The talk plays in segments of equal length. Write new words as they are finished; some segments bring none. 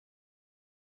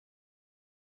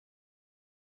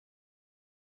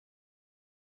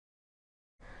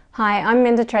Hi, I'm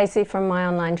Minda Tracy from My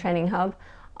Online Training Hub.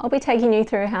 I'll be taking you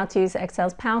through how to use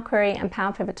Excel's Power Query and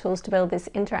Power Pivot tools to build this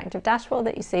interactive dashboard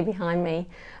that you see behind me.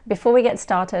 Before we get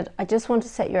started, I just want to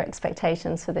set your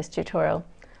expectations for this tutorial.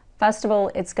 First of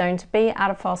all, it's going to be at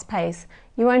a fast pace.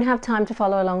 You won't have time to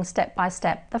follow along step by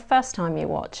step the first time you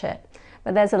watch it.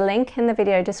 But there's a link in the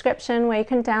video description where you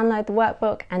can download the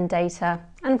workbook and data.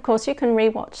 And of course, you can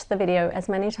re-watch the video as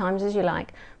many times as you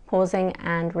like, pausing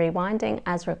and rewinding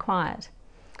as required.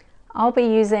 I'll be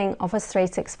using Office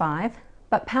 365,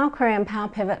 but Power Query and Power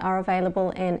Pivot are available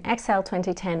in Excel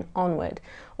 2010 onward,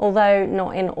 although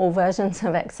not in all versions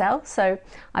of Excel, so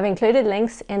I've included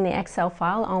links in the Excel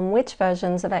file on which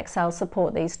versions of Excel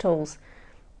support these tools.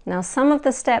 Now, some of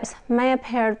the steps may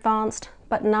appear advanced,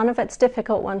 but none of it's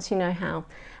difficult once you know how,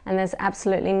 and there's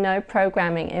absolutely no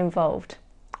programming involved.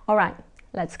 All right,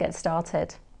 let's get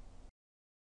started.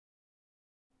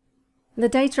 The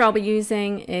data I'll be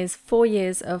using is 4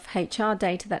 years of HR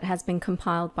data that has been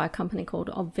compiled by a company called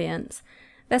Automatica.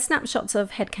 They're snapshots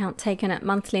of headcount taken at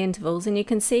monthly intervals, and you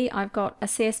can see I've got a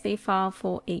CSV file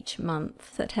for each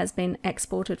month that has been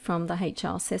exported from the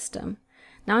HR system.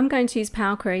 Now I'm going to use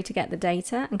Power Query to get the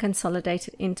data and consolidate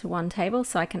it into one table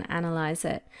so I can analyze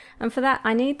it. And for that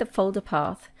I need the folder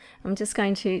path. I'm just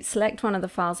going to select one of the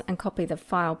files and copy the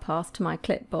file path to my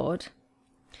clipboard.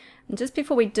 And just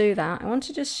before we do that, I want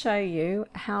to just show you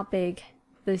how big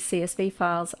the CSV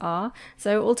files are.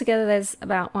 So altogether there's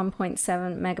about 1.7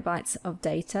 megabytes of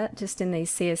data just in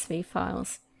these CSV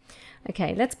files.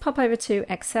 Okay, let's pop over to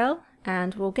Excel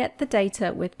and we'll get the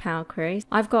data with Power Query.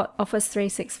 I've got Office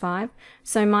 365,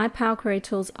 so my Power Query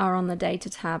tools are on the Data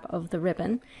tab of the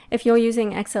ribbon. If you're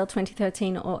using Excel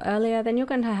 2013 or earlier, then you're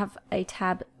going to have a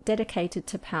tab dedicated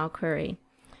to Power Query.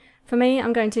 For me,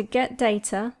 I'm going to get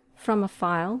data from a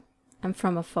file and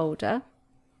from a folder.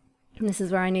 And this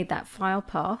is where I need that file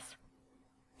path.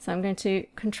 So I'm going to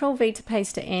Control V to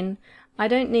paste it in. I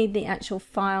don't need the actual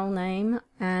file name,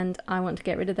 and I want to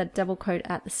get rid of that double quote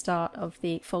at the start of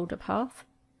the folder path.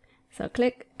 So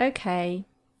click OK.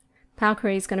 Power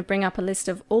Query is going to bring up a list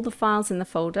of all the files in the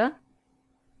folder.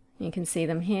 You can see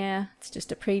them here. It's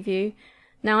just a preview.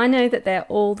 Now I know that they're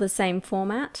all the same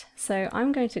format, so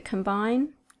I'm going to combine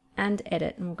and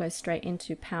edit, and we'll go straight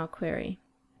into Power Query.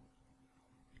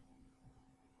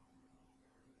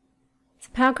 So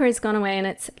Power Query's gone away and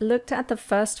it's looked at the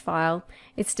first file.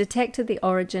 It's detected the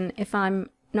origin. If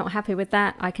I'm not happy with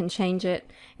that, I can change it.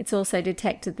 It's also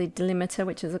detected the delimiter,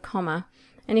 which is a comma.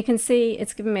 And you can see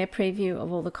it's given me a preview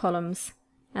of all the columns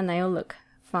and they all look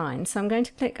fine. So I'm going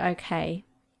to click OK.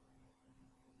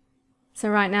 So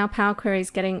right now Power Query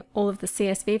is getting all of the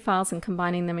CSV files and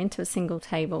combining them into a single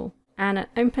table. And it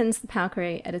opens the Power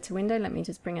Query editor window. Let me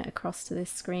just bring it across to this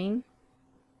screen.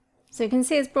 So you can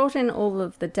see it's brought in all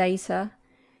of the data.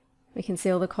 We can see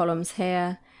all the columns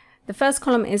here. The first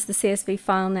column is the CSV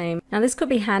file name. Now this could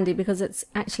be handy because it's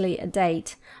actually a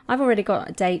date. I've already got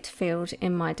a date field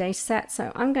in my data set,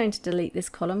 so I'm going to delete this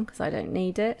column because I don't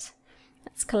need it.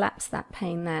 Let's collapse that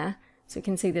pane there so we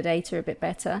can see the data a bit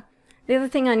better. The other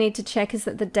thing I need to check is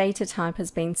that the data type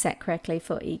has been set correctly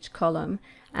for each column.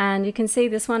 And you can see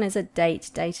this one is a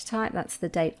date data type. That's the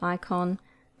date icon.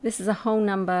 This is a whole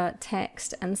number,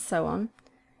 text, and so on.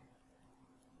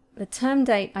 The term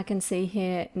date I can see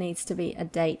here needs to be a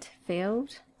date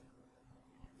field.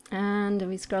 And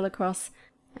we scroll across,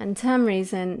 and term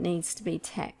reason needs to be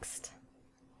text.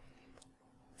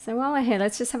 So while we're here,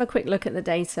 let's just have a quick look at the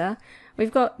data.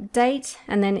 We've got date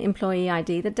and then employee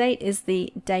ID. The date is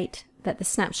the date that the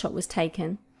snapshot was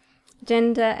taken.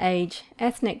 Gender, age,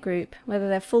 ethnic group, whether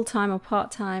they're full-time or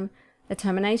part-time, the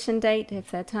termination date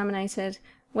if they're terminated,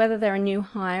 whether they're a new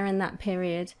hire in that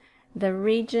period, the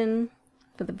region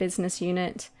for the business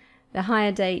unit, the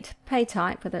hire date, pay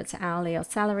type, whether it's hourly or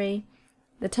salary,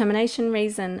 the termination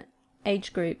reason,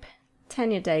 age group,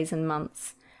 tenure days and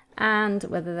months, and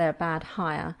whether they're a bad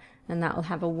hire, and that will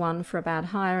have a 1 for a bad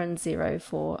hire and 0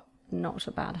 for not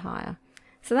a bad hire.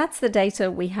 So that's the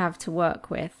data we have to work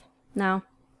with. Now,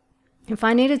 if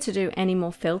I needed to do any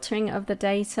more filtering of the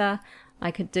data,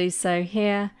 I could do so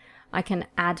here. I can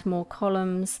add more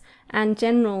columns and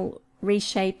general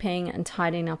reshaping and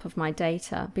tidying up of my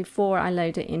data before I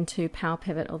load it into Power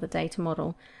Pivot or the data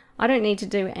model. I don't need to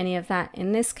do any of that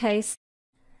in this case.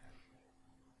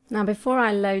 Now before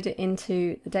I load it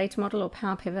into the data model or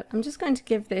Power Pivot, I'm just going to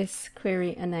give this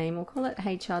query a name. We'll call it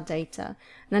HR data.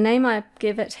 And the name I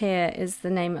give it here is the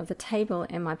name of the table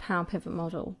in my Power Pivot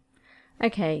model.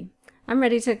 Okay. I'm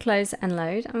ready to close and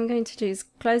load. I'm going to choose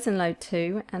close and load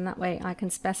to, and that way I can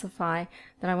specify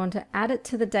that I want to add it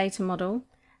to the data model,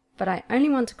 but I only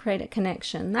want to create a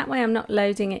connection. That way I'm not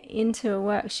loading it into a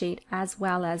worksheet as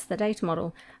well as the data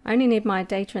model. I only need my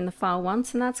data in the file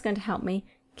once, and that's going to help me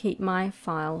keep my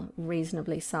file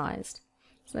reasonably sized.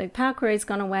 So Power Query's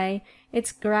gone away.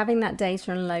 It's grabbing that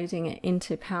data and loading it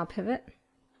into Power Pivot.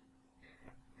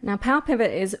 Now Power Pivot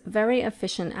is very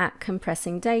efficient at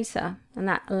compressing data, and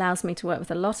that allows me to work with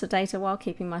a lot of data while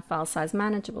keeping my file size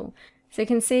manageable. So you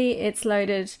can see it's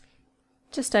loaded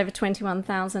just over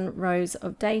 21,000 rows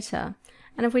of data.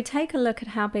 And if we take a look at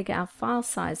how big our file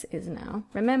size is now,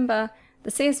 remember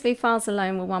the CSV files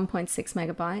alone were 1.6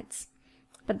 megabytes,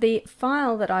 but the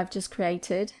file that I've just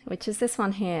created, which is this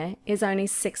one here, is only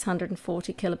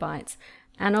 640 kilobytes.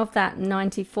 And of that,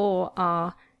 94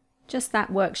 are just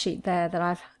that worksheet there that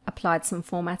I've applied some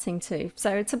formatting to.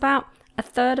 So it's about a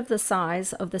third of the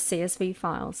size of the CSV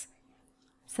files.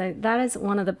 So that is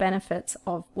one of the benefits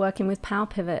of working with Power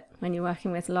Pivot when you're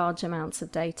working with large amounts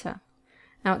of data.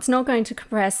 Now it's not going to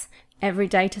compress every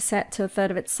data set to a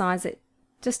third of its size. It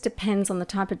just depends on the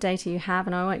type of data you have,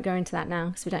 and I won't go into that now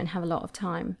because we don't have a lot of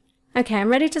time. Okay, I'm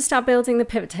ready to start building the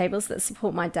pivot tables that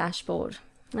support my dashboard.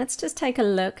 Let's just take a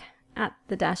look at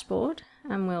the dashboard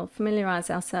and we'll familiarize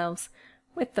ourselves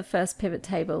with the first pivot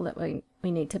table that we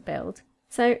need to build.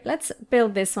 So let's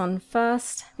build this one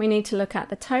first. We need to look at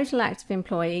the total active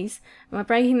employees, and we're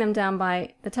breaking them down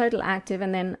by the total active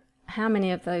and then how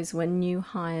many of those were new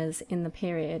hires in the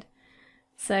period.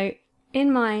 So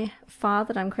in my file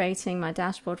that I'm creating my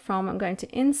dashboard from, I'm going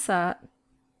to insert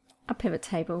a pivot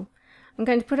table. I'm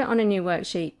going to put it on a new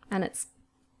worksheet, and it's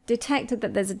detected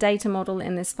that there's a data model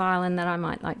in this file and that I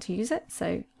might like to use it,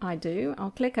 so I do.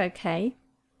 I'll click OK.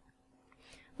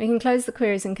 We can close the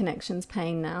Queries and Connections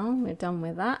pane now. We're done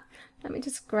with that. Let me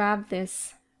just grab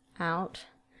this out.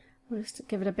 We'll just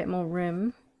give it a bit more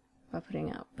room by putting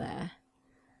it up there.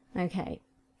 Okay,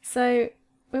 so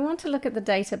we want to look at the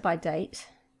data by date,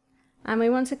 and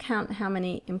we want to count how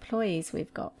many employees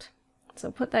we've got. So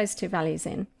I'll put those two values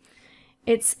in.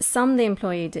 It's sum the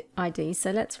employee ID, so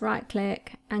let's right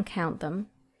click and count them.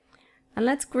 And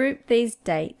let's group these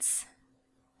dates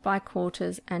by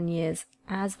quarters and years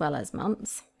as well as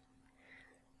months.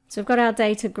 So we've got our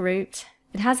data grouped.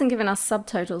 It hasn't given us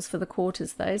subtotals for the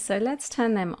quarters though, so let's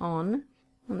turn them on.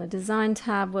 On the Design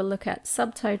tab, we'll look at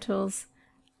subtotals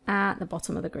at the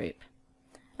bottom of the group.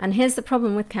 And here's the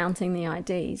problem with counting the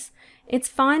IDs. It's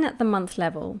fine at the month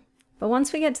level, but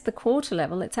once we get to the quarter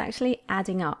level, it's actually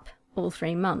adding up all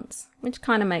 3 months, which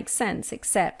kind of makes sense,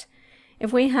 except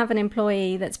if we have an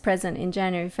employee that's present in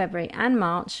January, February and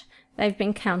March, they've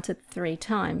been counted 3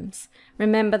 times.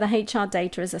 Remember, the HR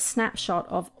data is a snapshot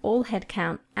of all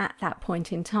headcount at that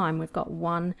point in time. We've got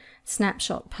 1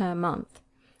 snapshot per month.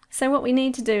 So what we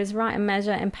need to do is write a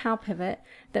measure in Power Pivot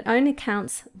that only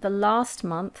counts the last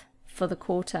month for the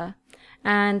quarter.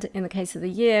 And in the case of the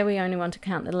year, we only want to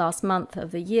count the last month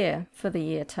of the year for the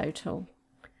year total.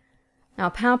 Now,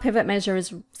 Power Pivot measure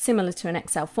is similar to an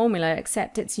Excel formula,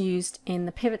 except it's used in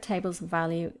the pivot table's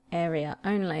value area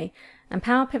only. And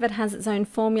Power Pivot has its own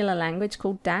formula language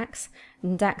called DAX,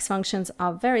 and DAX functions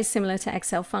are very similar to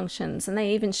Excel functions, and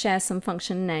they even share some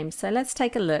function names. So let's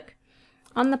take a look.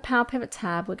 On the Power Pivot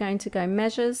tab, we're going to go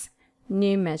Measures,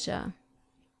 New Measure.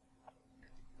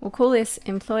 We'll call this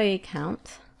Employee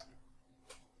Count.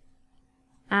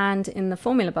 And in the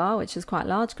formula bar, which is quite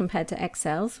large compared to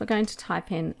Excel's, we're going to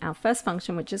type in our first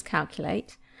function, which is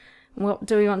calculate. What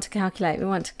do we want to calculate? We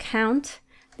want to count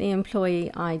the employee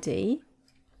ID,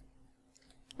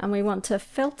 and we want to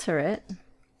filter it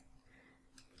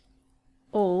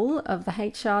all of the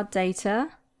HR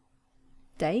data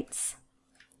dates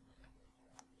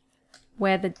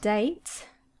where the date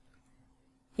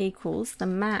equals the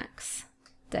max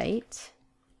date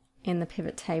in the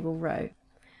pivot table row.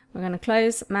 We're going to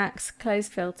close max, close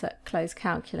filter, close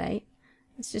calculate.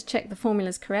 Let's just check the formula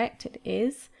is correct. It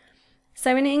is.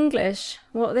 So in English,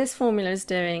 what this formula is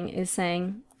doing is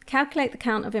saying calculate the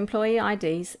count of employee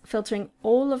IDs, filtering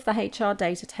all of the HR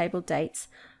data table dates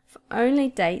for only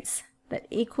dates that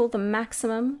equal the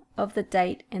maximum of the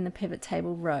date in the pivot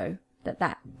table row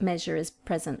that measure is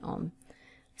present on.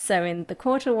 So in the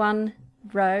quarter 1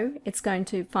 row, it's going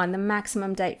to find the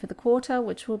maximum date for the quarter,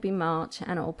 which will be March,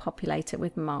 and it will populate it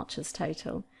with March as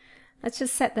total. Let's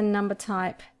just set the number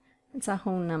type. It's a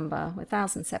whole number with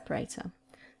 1000 separator.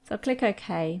 So I'll click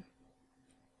OK.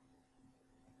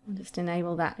 I'll just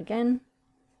enable that again.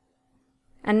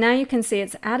 And now you can see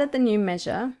it's added the new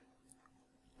measure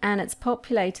and it's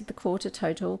populated the quarter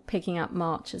total, picking up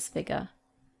March's figure.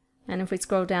 And if we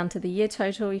scroll down to the year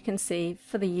total, you can see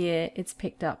for the year it's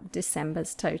picked up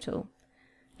December's total.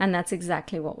 And that's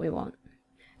exactly what we want.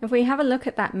 If we have a look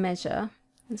at that measure,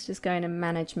 Let's just go in and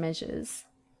manage measures.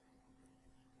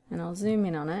 And I'll zoom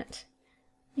in on it.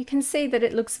 You can see that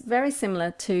it looks very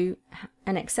similar to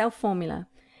an Excel formula.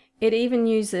 It even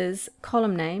uses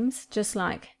column names, just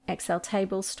like Excel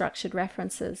tables, structured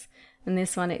references. And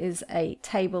this one is a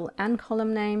table and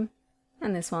column name,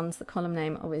 and this one's the column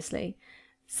name, obviously.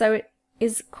 So it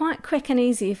is quite quick and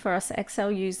easy for us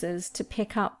Excel users to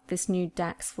pick up this new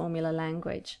DAX formula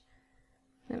language.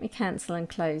 Let me cancel and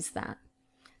close that.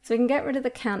 So we can get rid of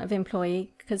the count of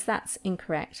employee because that's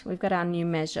incorrect. We've got our new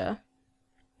measure.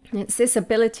 And it's this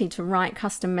ability to write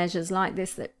custom measures like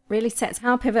this that really sets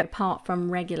Power Pivot apart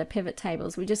from regular pivot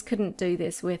tables. We just couldn't do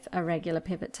this with a regular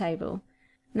pivot table.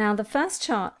 Now the first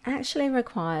chart actually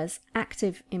requires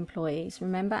active employees.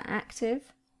 Remember,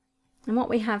 active? And what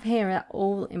we have here are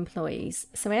all employees.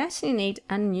 So we actually need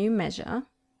a new measure.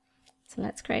 So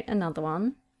let's create another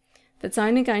one that's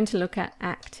only going to look at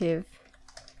active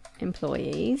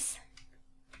employees.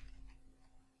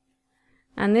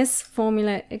 And this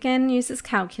formula again uses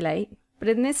calculate, but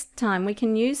in this time we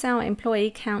can use our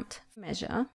employee count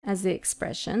measure as the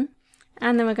expression,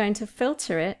 and then we're going to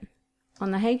filter it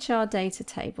on the HR data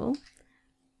table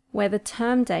where the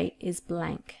term date is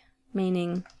blank,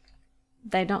 meaning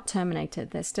they're not terminated,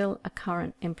 they're still a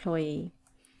current employee.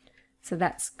 So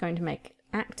that's going to make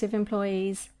active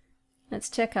employees. Let's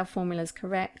check our formula is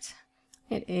correct.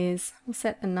 It is. We'll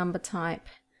set the number type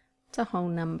to whole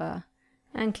number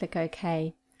and click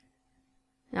OK.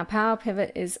 Now Power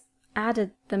Pivot is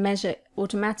added the measure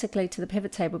automatically to the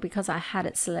pivot table because I had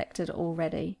it selected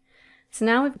already. So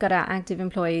now we've got our active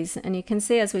employees, and you can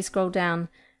see as we scroll down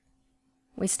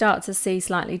we start to see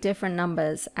slightly different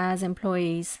numbers as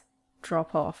employees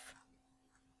drop off.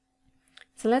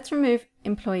 So let's remove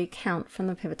employee count from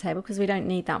the pivot table because we don't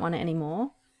need that one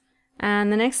anymore.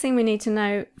 And the next thing we need to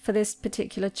know for this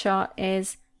particular chart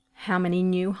is how many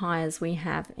new hires we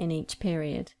have in each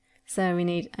period. So we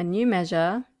need a new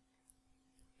measure,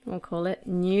 we'll call it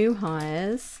new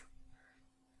hires,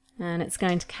 and it's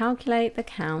going to calculate the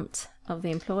count of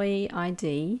the employee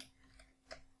ID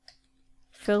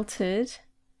filtered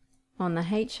on the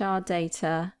HR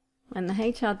data, and the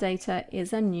HR data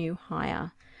is a new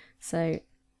hire. So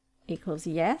equals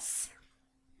yes,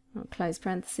 I'll close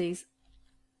parentheses,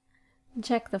 and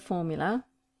check the formula.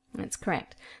 That's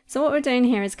correct. So what we're doing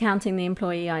here is counting the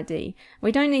employee ID.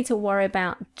 We don't need to worry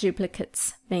about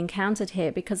duplicates being counted here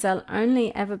because there'll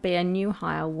only ever be a new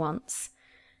hire once.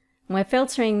 We're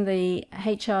filtering the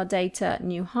HR data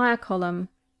new hire column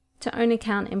to only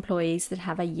count employees that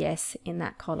have a yes in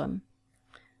that column.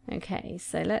 Okay,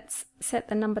 so let's set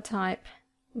the number type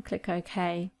and click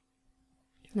OK.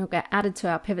 It'll get added to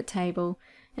our pivot table,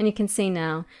 and you can see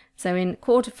now, so in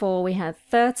quarter 4 we had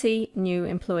 30 new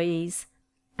employees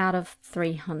out of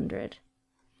 300.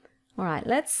 All right,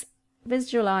 let's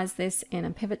visualize this in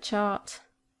a pivot chart.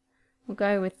 We'll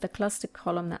go with the clustered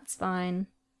column, that's fine.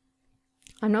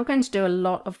 I'm not going to do a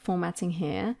lot of formatting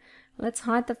here. Let's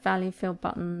hide the value field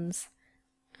buttons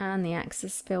and the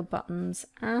axis field buttons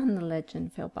and the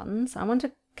legend field buttons. I want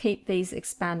to keep these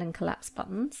expand and collapse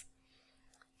buttons.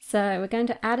 So we're going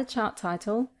to add a chart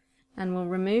title and we'll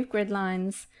remove grid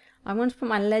lines. I want to put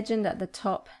my legend at the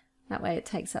top, that way it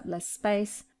takes up less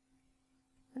space.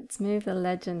 Let's move the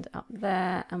legend up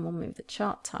there and we'll move the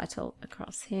chart title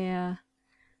across here.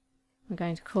 We're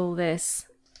going to call this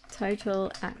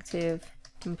Total Active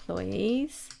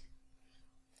Employees.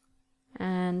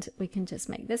 And we can just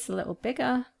make this a little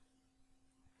bigger.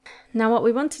 Now what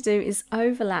we want to do is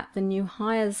overlap the new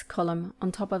hires column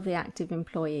on top of the active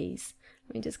employees.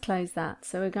 Let me just close that.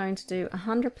 So we're going to do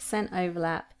 100%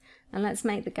 overlap, and let's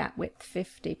make the gap width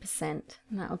 50%.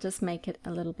 And that'll just make it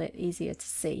a little bit easier to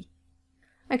see.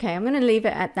 Okay, I'm going to leave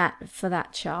it at that for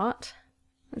that chart.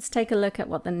 Let's take a look at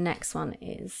what the next one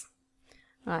is.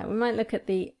 All right, we might look at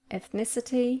the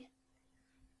ethnicity.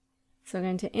 So we're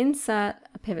going to insert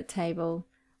a pivot table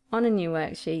on a new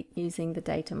worksheet using the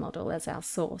data model as our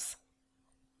source.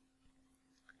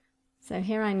 So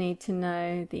here I need to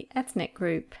know the ethnic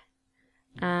group,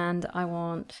 and I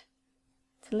want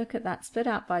to look at that split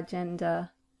out by gender,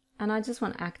 and I just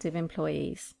want active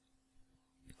employees.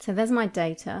 So there's my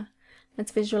data.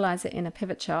 Let's visualize it in a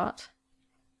pivot chart.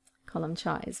 Column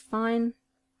chart is fine.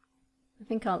 I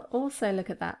think I'll also look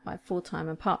at that by full-time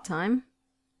and part-time.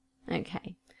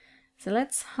 Okay. So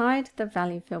let's hide the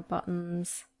value field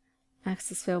buttons,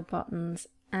 axis field buttons,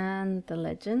 and the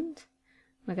legend.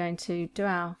 We're going to do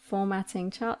our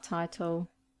formatting chart title,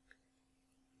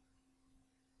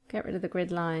 get rid of the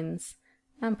grid lines,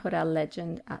 and put our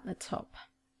legend at the top.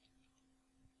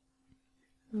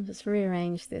 I'll just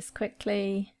rearrange this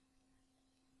quickly.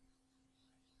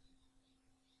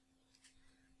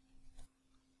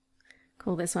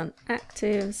 Call this one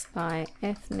actives by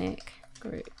ethnic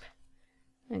group.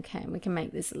 Okay, and we can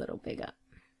make this a little bigger.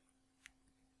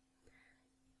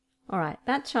 All right,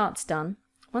 that chart's done.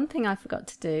 One thing I forgot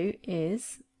to do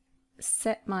is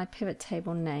set my pivot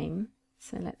table name.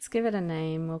 So let's give it a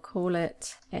name. We'll call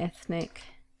it ethnicity.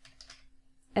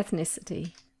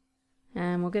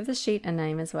 And we'll give the sheet a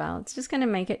name as well. It's just going to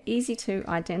make it easy to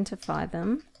identify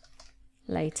them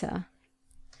later.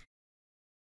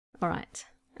 All right,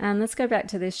 and let's go back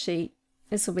to this sheet.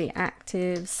 This will be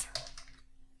actives,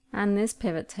 and this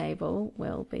pivot table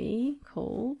will be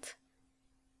called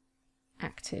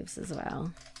actives as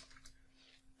well.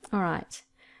 All right,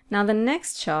 now the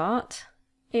next chart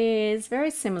is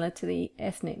very similar to the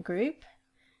ethnic group.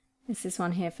 This is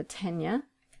one here for tenure.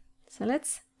 So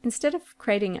let's, instead of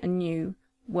creating a new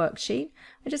worksheet,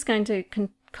 we're just going to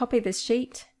copy this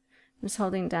sheet. I'm just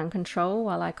holding down Control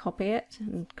while I copy it,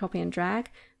 and copy and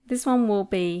drag. This one will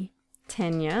be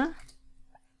tenure,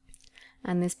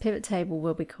 and this pivot table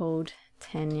will be called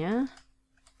tenure.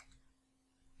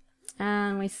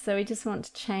 And we just want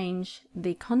to change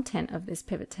the content of this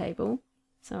pivot table.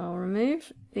 So I'll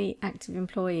remove the active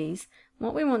employees.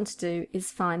 What we want to do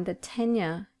is find the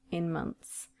tenure in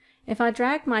months. If I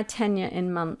drag my tenure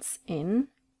in months in,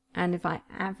 and if I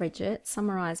average it,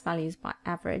 summarize values by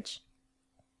average,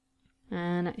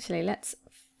 and actually let's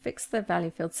fix the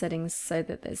value field settings so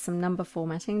that there's some number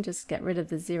formatting. Just get rid of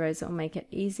the zeros, it'll make it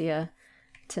easier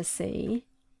to see.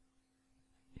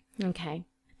 Okay,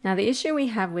 now the issue we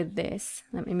have with this,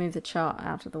 let me move the chart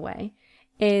out of the way,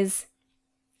 is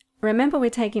remember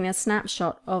we're taking a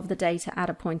snapshot of the data at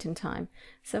a point in time.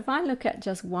 So if I look at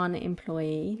just one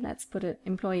employee, let's put an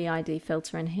employee ID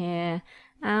filter in here,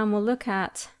 and we'll look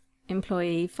at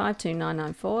employee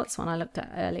 52994, that's one I looked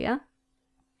at earlier.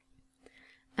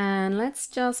 And let's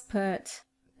just put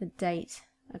the date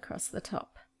across the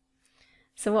top.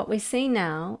 So what we see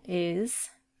now is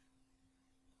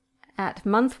at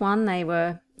month 1 they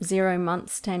were 0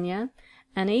 months tenure,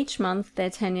 and each month their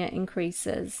tenure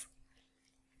increases.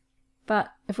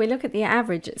 But if we look at the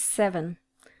average, it's 7.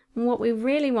 And what we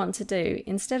really want to do,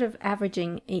 instead of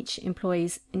averaging each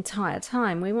employee's entire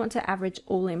time, we want to average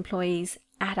all employees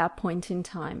at a point in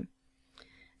time.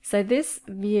 So this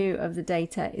view of the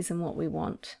data isn't what we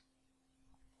want.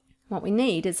 What we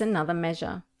need is another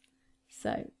measure.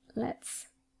 So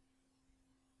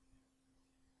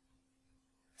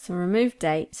remove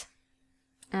date,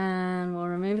 and we'll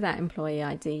remove that employee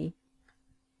ID.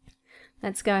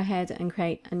 Let's go ahead and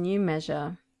create a new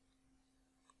measure.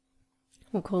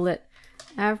 We'll call it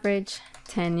average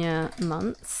tenure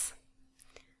months.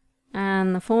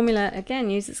 And the formula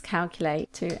again uses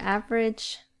calculate to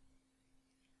average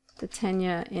the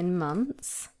tenure in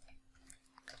months,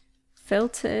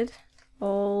 filtered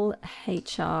all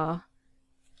HR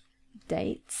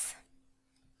dates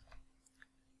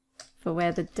for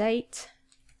where the date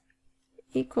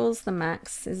equals the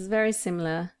max. This is very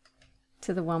similar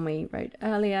to the one we wrote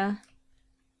earlier,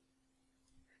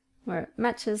 where it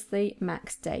matches the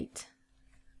max date.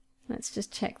 Let's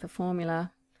just check the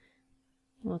formula.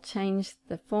 We'll change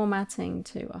the formatting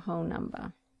to a whole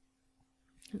number.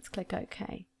 Let's click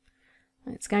OK.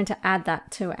 It's going to add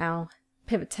that to our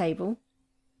pivot table.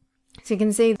 So you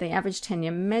can see the average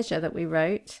tenure measure that we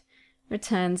wrote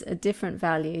returns a different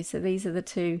value. So these are the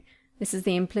two. This is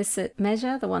the implicit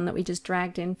measure, the one that we just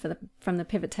dragged in from the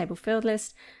pivot table field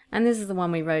list, and this is the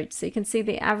one we wrote. So you can see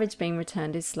the average being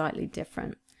returned is slightly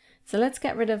different. So let's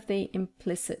get rid of the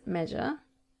implicit measure.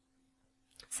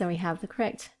 So we have the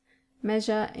correct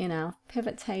measure in our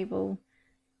pivot table.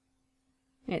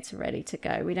 It's ready to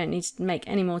go. We don't need to make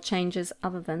any more changes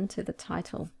other than to the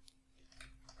title.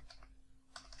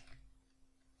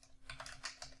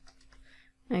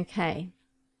 Okay,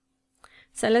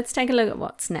 so let's take a look at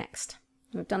what's next.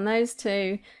 We've done those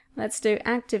two. Let's do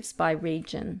actives by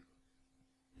region.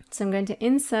 So I'm going to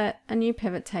insert a new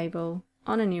pivot table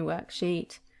on a new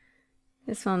worksheet.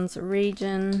 This one's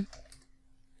region,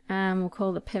 and we'll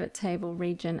call the pivot table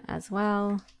region as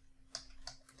well.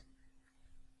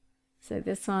 So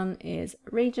this one is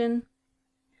region.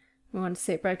 We want to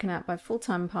see it broken out by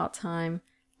full-time, part-time,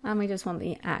 and we just want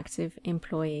the active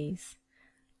employees.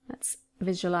 Let's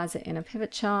visualize it in a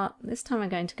pivot chart. This time I'm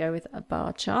going to go with a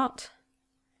bar chart.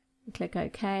 Click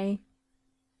OK.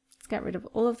 Let's get rid of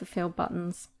all of the field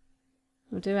buttons.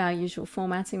 We'll do our usual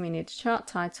formatting. We need a chart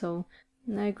title,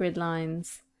 no grid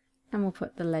lines, and we'll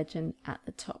put the legend at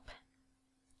the top.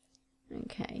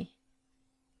 Okay.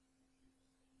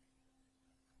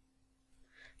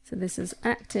 So this is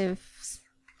actives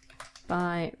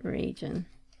by region.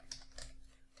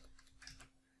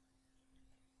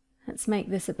 Let's make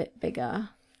this a bit bigger.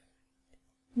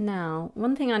 Now,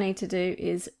 one thing I need to do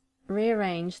is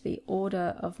rearrange the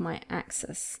order of my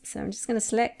axis. So I'm just going to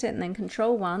select it and then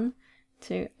Control-1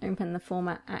 to open the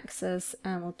format axis,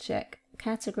 and we'll check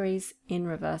categories in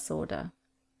reverse order.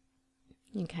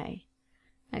 Okay.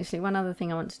 Actually, one other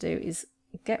thing I want to do is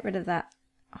get rid of that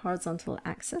horizontal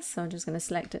axis. So I'm just going to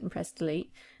select it and press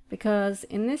delete, because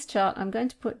in this chart I'm going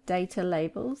to put data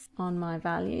labels on my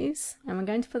values and we're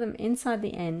going to put them inside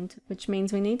the end, which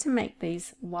means we need to make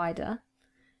these wider.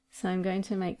 So I'm going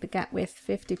to make the gap width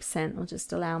 50%. I'll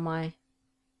just allow my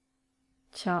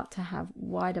chart to have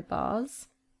wider bars.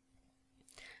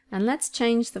 And let's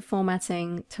change the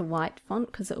formatting to white font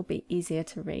because it will be easier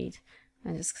to read.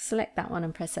 And just select that one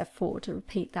and press F4 to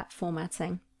repeat that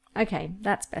formatting. Okay,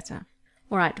 that's better.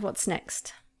 All right, what's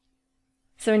next?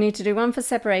 So we need to do one for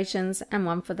separations and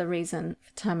one for the reason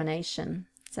for termination.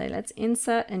 So let's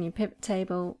insert a new pivot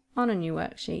table on a new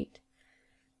worksheet.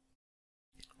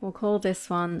 We'll call this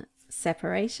one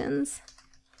separations,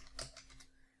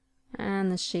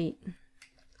 and the sheet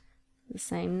the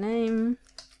same name.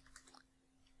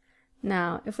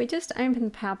 Now, if we just open the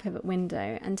Power Pivot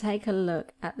window and take a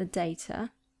look at the data,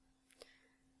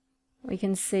 we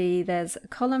can see there's a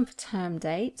column for term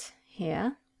date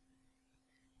here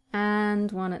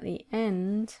and one at the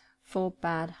end for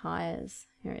bad hires.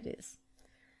 Here it is.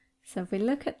 So if we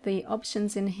look at the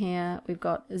options in here, we've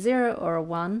got a 0 or a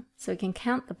 1, so we can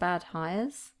count the bad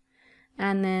hires,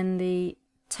 and then the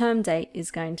term date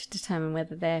is going to determine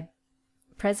whether they're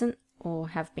present or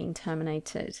have been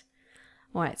terminated.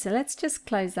 Alright, so let's just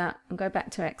close that and go back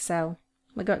to Excel.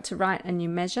 We've got to write a new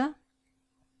measure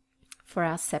for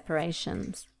our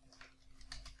separations.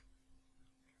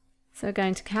 So we're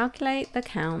going to calculate the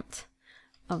count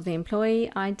of the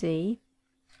employee ID,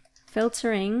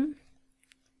 filtering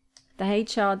the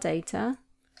HR data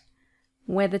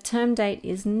where the term date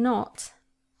is not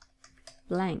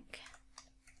blank.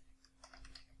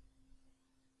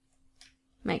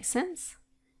 Makes sense?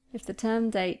 If the term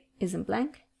date isn't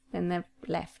blank, then they're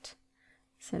left.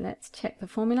 So let's check the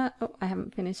formula. Oh, I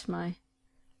haven't finished my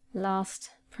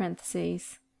last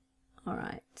parentheses. All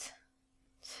right.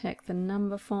 Check the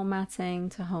number formatting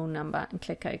to whole number and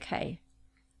click OK.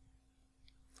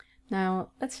 Now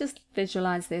let's just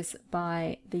visualize this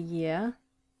by the year.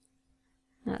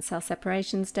 That's our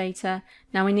separations data.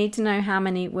 Now we need to know how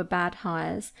many were bad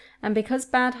hires, and because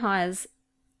bad hires,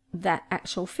 that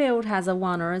actual field has a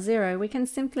 1 or a 0, we can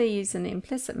simply use an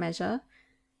implicit measure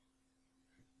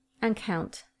and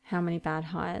count how many bad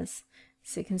hires.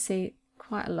 So you can see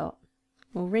quite a lot.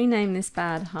 We'll rename this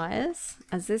bad hires,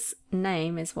 as this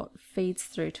name is what feeds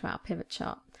through to our pivot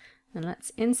chart. And let's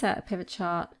insert a pivot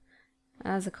chart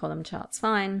as a column chart's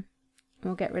fine.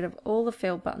 We'll get rid of all the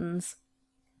field buttons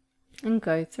and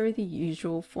go through the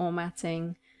usual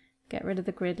formatting, get rid of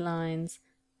the grid lines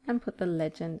and put the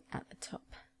legend at the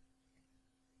top.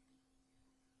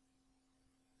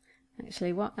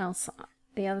 Actually, what else?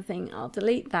 The other thing, I'll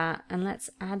delete that and let's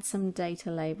add some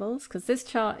data labels, because this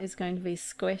chart is going to be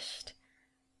squished.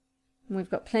 We've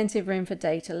got plenty of room for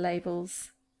data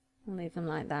labels. I'll leave them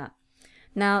like that.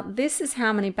 Now this is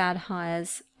how many bad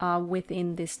hires are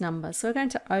within this number. So we're going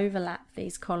to overlap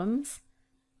these columns.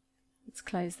 Let's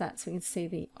close that so we can see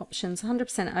the options.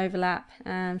 100% overlap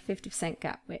and 50%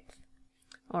 gap width.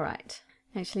 All right.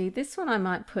 Actually, this one I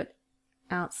might put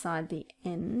outside the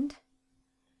end.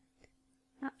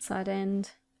 Outside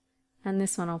end. And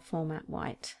this one I'll format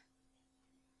white.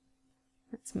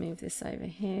 Let's move this over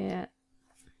here.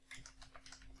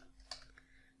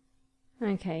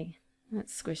 Okay.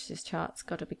 Let's squish this chart. It's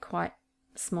got to be quite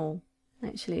small.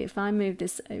 Actually, if I move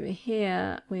this over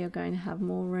here, we are going to have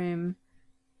more room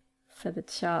for the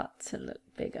chart to look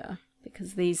bigger,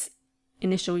 because these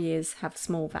initial years have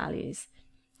small values.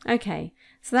 Okay,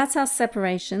 so that's our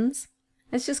separations.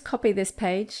 Let's just copy this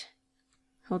page,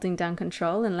 holding down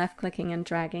Control and left clicking and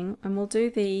dragging, and we'll do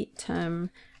the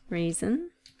term reason.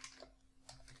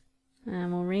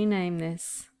 And we'll rename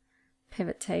this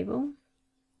pivot table.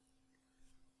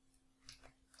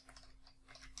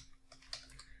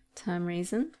 Term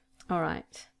reason. All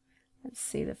right, let's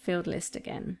see the field list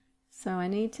again. So I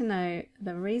need to know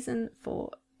the reason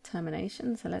for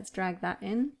termination, so let's drag that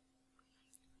in.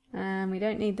 And we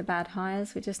don't need the bad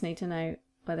hires, we just need to know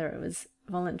whether it was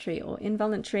voluntary or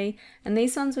involuntary. And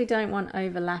these ones we don't want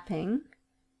overlapping,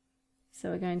 so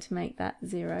we're going to make that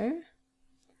 0.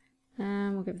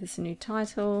 And we'll give this a new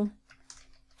title.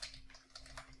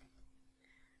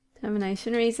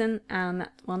 Termination reason, and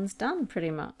that one's done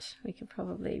pretty much. We could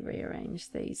probably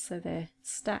rearrange these so they're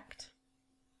stacked.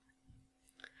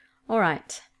 All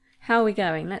right, how are we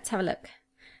going? Let's have a look.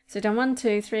 So we've done 1,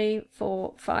 2, 3,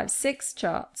 4, 5, 6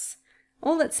 charts.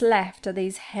 All that's left are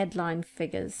these headline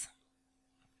figures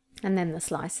and then the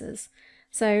slices.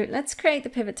 So let's create the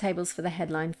pivot tables for the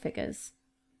headline figures.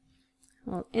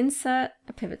 We'll insert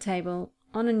a pivot table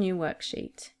on a new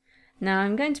worksheet. Now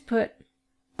I'm going to put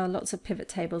lots of pivot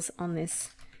tables on this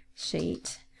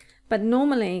sheet, but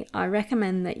normally I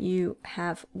recommend that you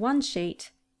have one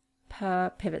sheet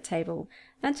per pivot table.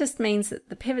 That just means that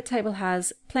the pivot table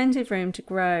has plenty of room to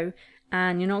grow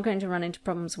and you're not going to run into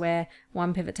problems where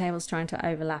one pivot table is trying to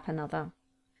overlap another.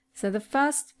 So the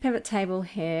first pivot table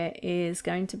here is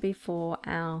going to be for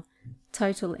our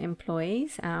total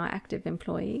employees, our active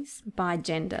employees, by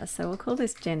gender. So we'll call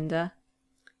this gender.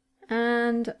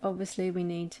 And obviously we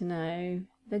need to know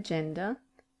the gender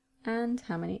and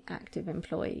how many active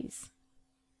employees.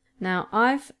 Now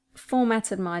I've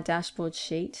formatted my dashboard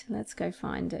sheet. Let's go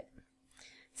find it.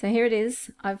 So here it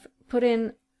is. I've put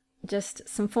in just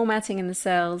some formatting in the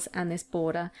cells and this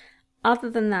border.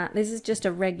 Other than that, this is just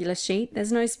a regular sheet.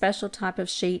 There's no special type of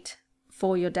sheet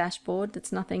for your dashboard.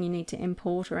 That's nothing you need to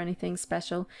import or anything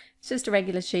special. It's just a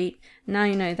regular sheet. Now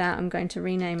you know that, I'm going to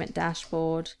rename it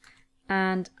dashboard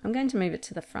and I'm going to move it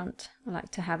to the front. I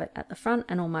like to have it at the front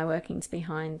and all my workings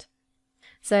behind.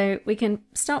 So we can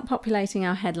start populating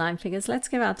our headline figures. Let's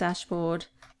give our dashboard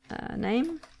a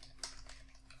name.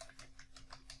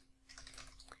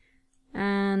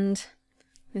 And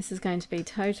this is going to be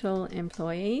total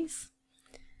employees.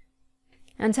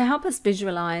 And to help us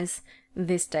visualize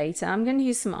this data, I'm going to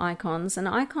use some icons, and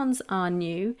icons are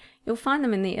new. You'll find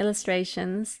them in the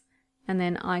illustrations and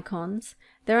then icons.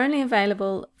 They're only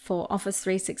available for Office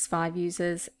 365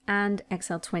 users and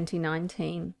Excel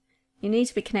 2019. You need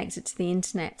to be connected to the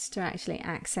internet to actually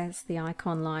access the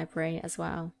icon library as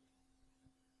well.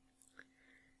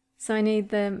 So I need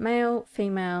the male,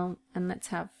 female, and let's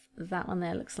have that one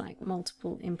there, looks like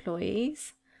multiple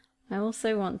employees. I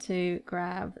also want to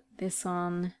grab this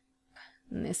one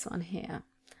and this one here.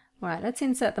 All right, let's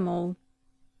insert them all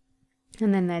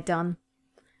and then they're done.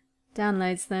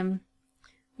 Downloads them.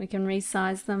 We can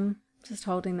resize them, just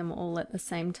holding them all at the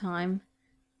same time.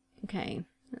 Okay,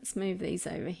 let's move these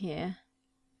over here.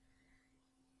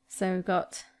 So we've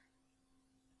got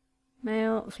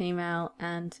male, female,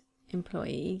 and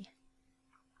employee.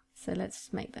 So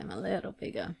let's make them a little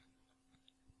bigger.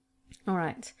 All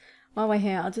right, while we're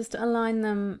here, I'll just align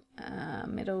them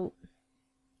middle.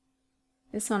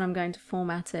 This one I'm going to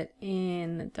format it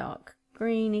in the dark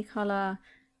greeny color.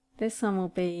 This one will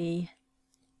be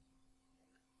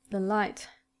the light,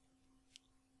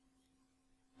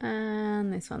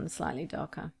 and this one's slightly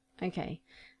darker. Okay,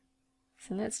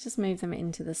 so let's just move them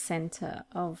into the center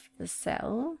of the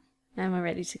cell. And we're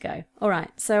ready to go. All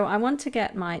right, so I want to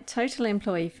get my total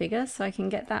employee figure, so I can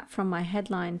get that from my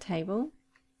headline table.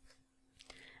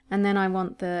 And then I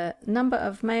want the number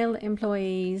of male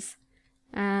employees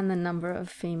and the number of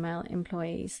female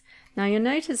employees. Now you'll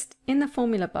notice in the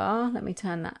formula bar, let me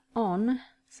turn that on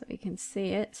so we can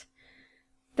see it,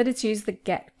 that it's used the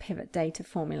get pivot data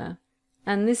formula.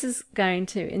 And this is going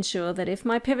to ensure that if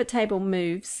my pivot table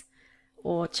moves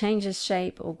or changes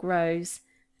shape or grows,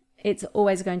 it's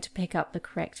always going to pick up the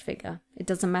correct figure. It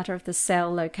doesn't matter if the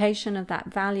cell location of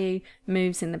that value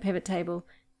moves in the pivot table.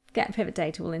 Get pivot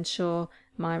data will ensure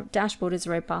my dashboard is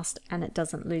robust and it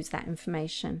doesn't lose that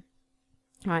information.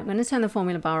 All right, I'm going to turn the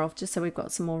formula bar off just so we've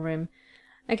got some more room.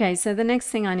 Okay, so the next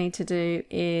thing I need to do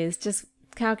is just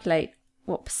calculate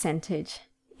what percentage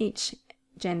each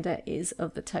gender is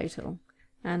of the total.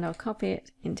 And I'll copy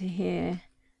it into here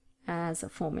as a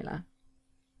formula.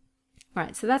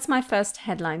 Right, so that's my first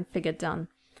headline figure done.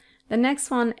 The next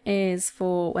one is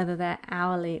for whether they're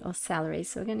hourly or salary.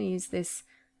 So we're going to use this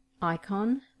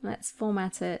icon. Let's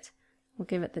format it. We'll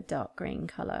give it the dark green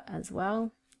color as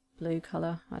well. Blue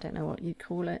color, I don't know what you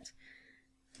call it.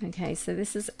 Okay, so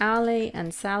this is hourly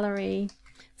and salary.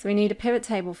 So we need a pivot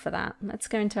table for that. Let's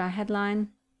go into our headline,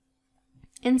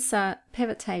 insert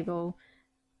pivot table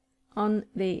on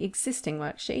the existing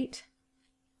worksheet.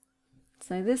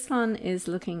 So this one is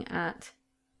looking at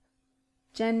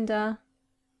gender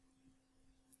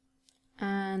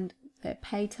and their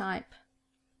pay type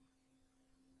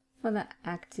for the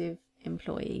active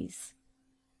employees.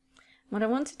 What I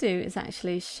want to do is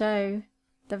actually show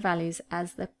the values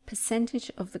as the percentage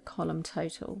of the column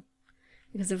total.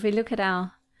 Because if we look at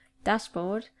our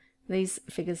dashboard, these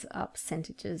figures are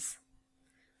percentages.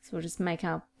 So we'll just make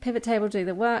our pivot table do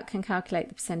the work and calculate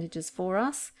the percentages for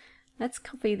us. Let's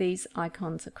copy these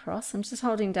icons across. I'm just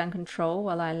holding down Control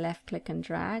while I left click and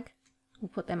drag. We'll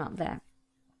put them up there.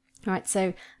 All right,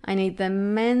 so I need the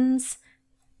men's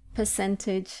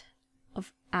percentage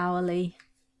of hourly,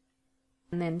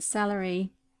 and then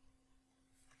salary,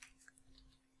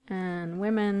 and and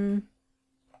women,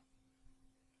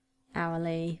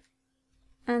 hourly,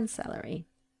 and salary.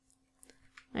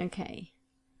 Okay,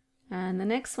 and the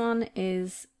next one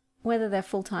is whether they're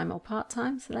full-time or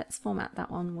part-time. So let's format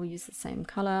that one. We'll use the same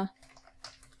color,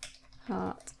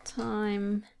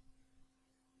 part-time.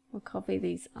 We'll copy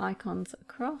these icons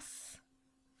across.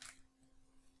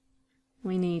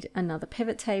 We need another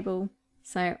pivot table.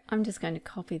 So I'm just going to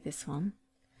copy this one.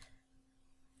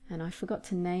 And I forgot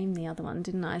to name the other one,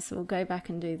 didn't I? So we'll go back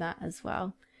and do that as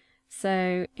well.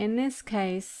 So in this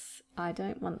case, I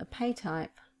don't want the pay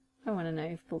type. I want to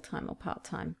know full-time or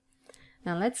part-time.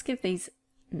 Now let's give these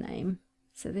a name.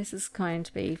 So this is going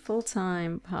to be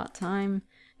full-time, part-time,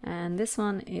 and this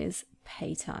one is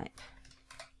pay type.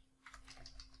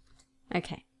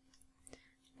 Okay,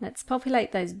 let's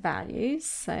populate those values.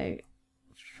 So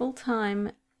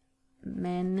full-time,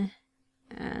 men,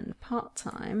 and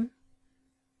part-time,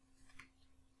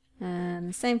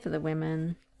 and same for the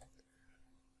women,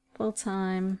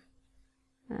 full-time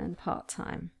and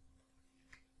part-time.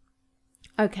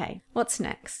 Okay, what's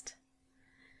next?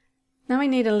 Now we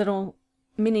need a little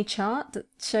mini chart that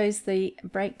shows the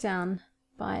breakdown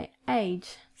by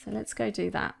age. So let's go do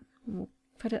that. We'll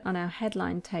put it on our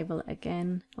headline table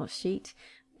again, or sheet.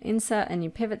 Insert a new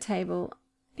pivot table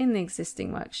in the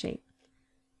existing worksheet.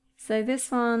 So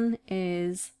this one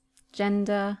is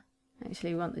gender.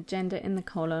 Actually, we want the gender in the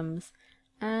columns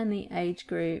and the age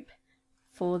group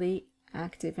for the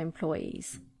active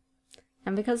employees.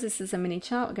 And because this is a mini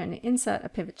chart, we're going to insert a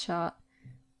pivot chart,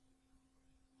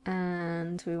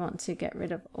 and we want to get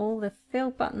rid of all the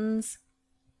fill buttons.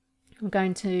 We're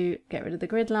going to get rid of the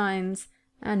grid lines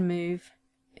and move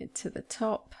it to the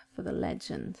top for the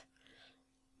legend.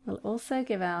 We'll also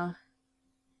give our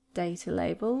data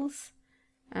labels,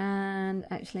 and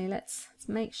actually let's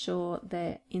make sure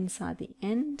they're inside the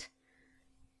end.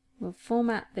 We'll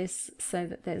format this so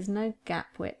that there's no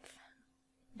gap width.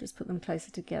 Just put them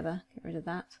closer together, get rid of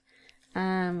that,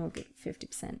 and we'll give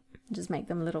 50%. Just make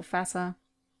them a little fatter.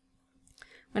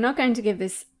 We're not going to give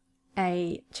this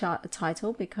a chart a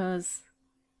title because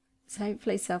it's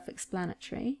hopefully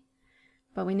self-explanatory,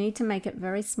 but we need to make it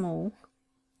very small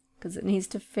because it needs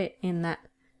to fit in that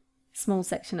small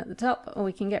section at the top, or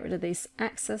we can get rid of this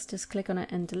axis, just click on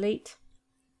it and delete.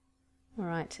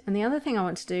 Alright, and the other thing I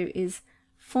want to do is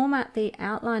format the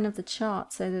outline of the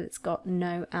chart so that it's got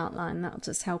no outline. That'll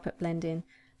just help it blend in.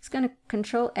 It's going to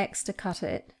Control X to cut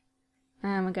it,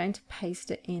 and we're going to paste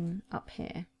it in up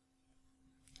here.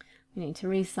 We need to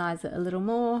resize it a little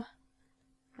more.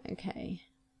 Okay.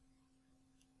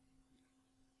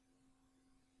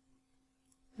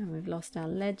 And we've lost our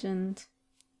legend.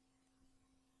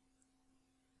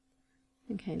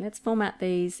 Okay, let's format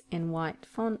these in white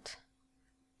font.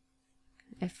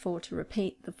 F4 to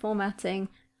repeat the formatting.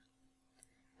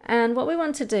 And what we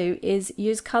want to do is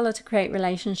use color to create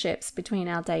relationships between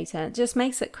our data. It just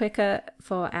makes it quicker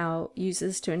for our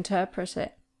users to interpret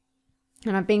it.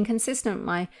 And I've been consistent.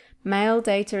 My male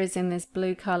data is in this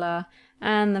blue color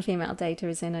and the female data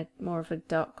is in a more of a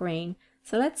dark green.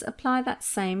 So let's apply that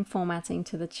same formatting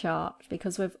to the chart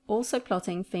because we're also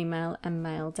plotting female and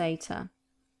male data.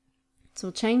 So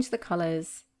we'll change the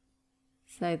colors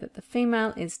so that the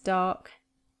female is dark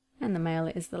and the male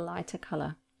is the lighter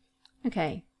color.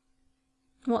 Okay,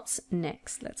 what's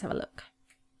next? Let's have a look.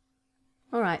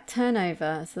 All right,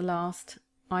 turnover is the last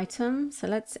item. So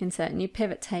let's insert a new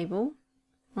pivot table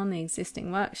on the existing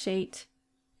worksheet.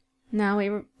 Now we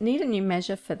need a new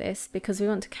measure for this because we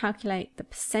want to calculate the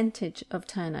percentage of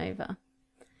turnover.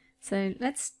 So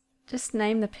let's just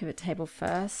name the pivot table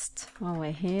first while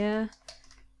we're here.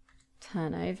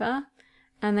 Turnover.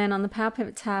 And then on the Power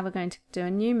Pivot tab, we're going to do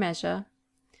a new measure.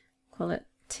 Call it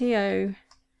TO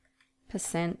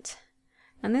 %.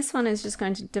 And this one is just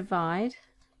going to divide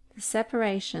the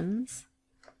separations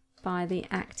by the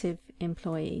active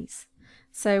employees.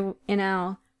 So in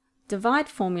our divide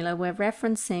formula, we're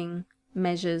referencing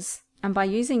measures, and by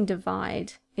using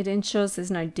divide, it ensures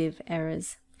there's no div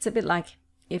errors. It's a bit like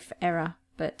if error,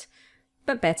 but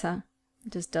better.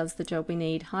 It just does the job we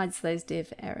need, hides those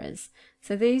div errors.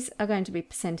 So these are going to be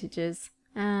percentages,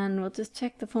 and we'll just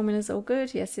check the formula's all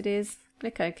good. Yes, it is.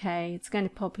 Click OK. It's going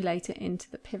to populate it into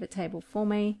the pivot table for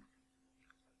me.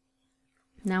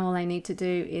 Now all I need to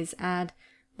do is add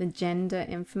the gender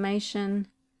information,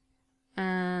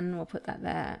 and we'll put that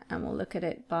there, and we'll look at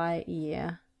it by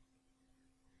year.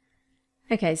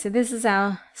 Okay, so this is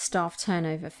our staff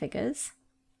turnover figures.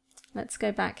 Let's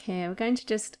go back here. We're going to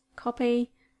just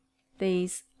copy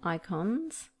these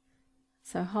icons.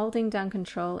 So holding down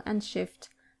Control and Shift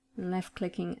and left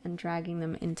clicking and dragging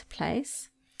them into place.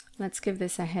 Let's give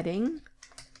this a heading,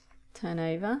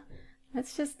 turnover.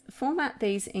 Let's just format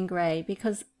these in grey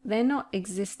because they're not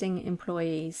existing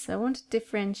employees. So I want to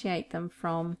differentiate them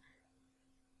from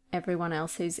everyone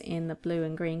else who's in the blue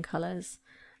and green colours.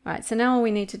 Right, so now all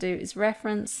we need to do is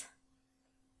reference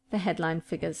the headline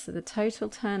figures. So the total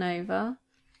turnover,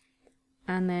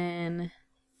 and then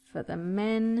for the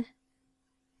men,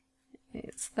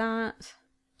 it's that,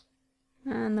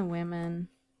 and the women,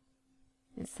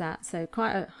 it's that. So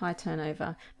quite a high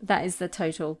turnover, but that is the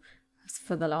total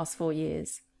for the last 4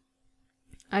 years.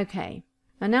 Okay,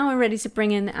 and now we're ready to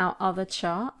bring in our other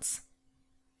charts.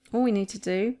 All we need to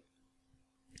do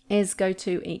is go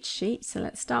to each sheet. So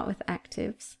let's start with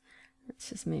actives. Let's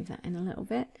just move that in a little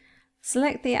bit.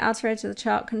 Select the outer edge of the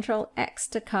chart, Control X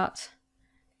to cut,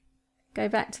 go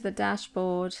back to the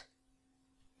dashboard,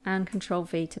 and Control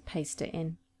V to paste it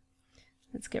in.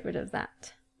 Let's get rid of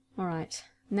that. All right,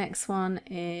 next one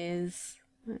is,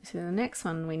 actually the next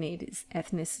one we need is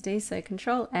ethnicity. So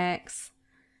Control X,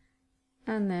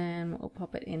 and then we'll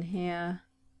pop it in here.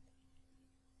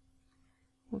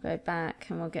 We'll go back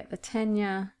and we'll get the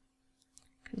tenure,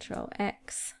 Control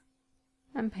X,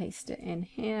 and paste it in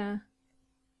here.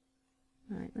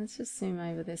 Right, let's just zoom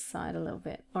over this side a little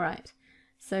bit. All right,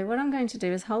 so what I'm going to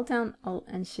do is hold down Alt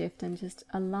and Shift and just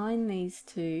align these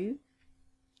two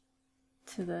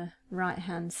to the right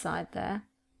hand side there.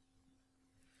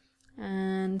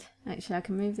 And actually I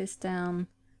can move this down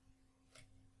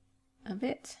a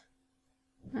bit,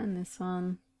 and this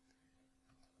one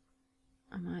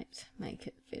I might make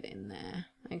it fit in there.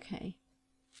 Okay,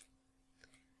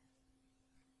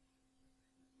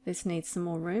 this needs some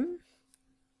more room.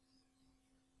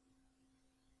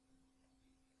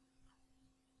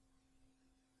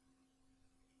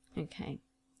 Okay.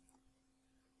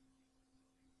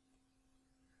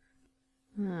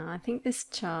 I think this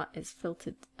chart is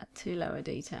filtered at too low a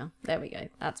detail. There we go,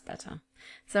 that's better.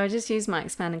 So I just use my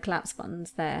expand and collapse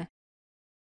buttons there.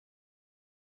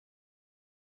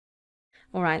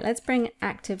 All right, let's bring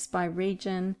actives by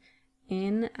region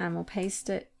in, and we'll paste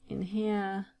it in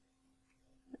here.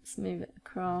 Let's move it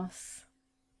across.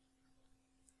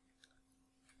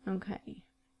 Okay.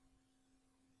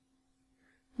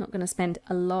 Not going to spend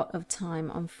a lot of time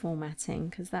on formatting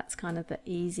because that's kind of the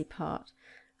easy part.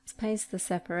 Let's paste the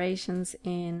separations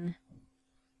in.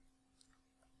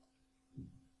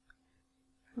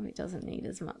 Probably doesn't need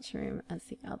as much room as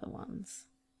the other ones.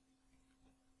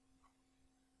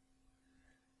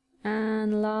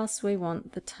 And last we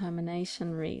want the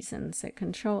termination reason. So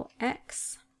Control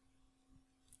X,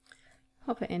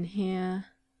 pop it in here.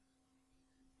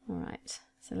 All right,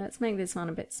 so let's make this one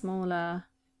a bit smaller.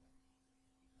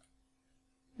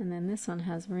 And then this one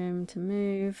has room to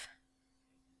move.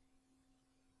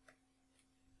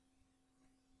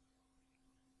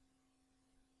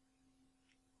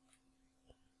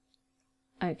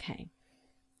 Okay,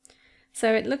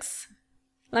 so it looks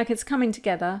like it's coming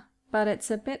together, but it's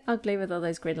a bit ugly with all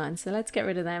those grid lines. So let's get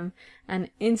rid of them,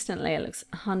 and instantly it looks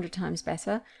 100 times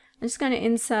better. I'm just going to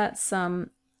insert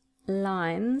some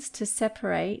lines to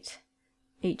separate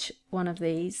each one of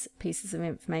these pieces of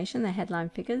information, the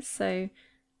headline figures. So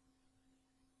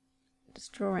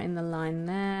just draw in the line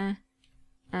there,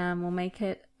 and we'll make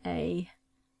it a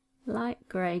light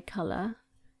grey colour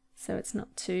so it's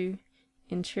not too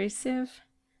intrusive.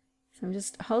 So I'm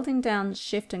just holding down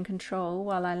Shift and Control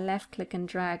while I left click and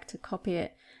drag to copy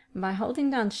it. And by holding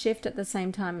down Shift at the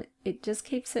same time, it just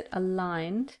keeps it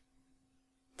aligned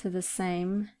to the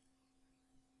same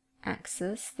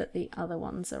axis that the other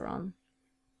ones are on.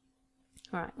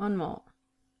 All right, one more.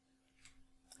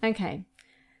 Okay.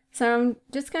 So I'm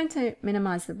just going to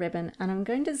minimize the ribbon, and I'm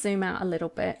going to zoom out a little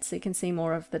bit so you can see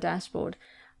more of the dashboard.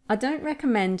 I don't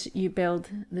recommend you build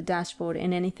the dashboard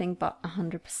in anything but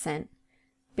 100%,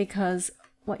 because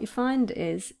what you find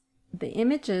is the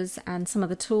images and some of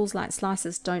the tools like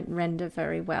slicers don't render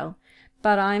very well.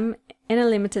 But I'm in a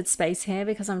limited space here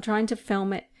because I'm trying to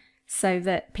film it so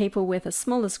that people with a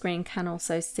smaller screen can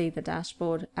also see the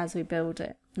dashboard as we build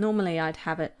it. Normally I'd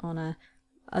have it on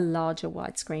a larger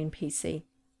widescreen PC.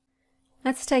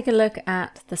 Let's take a look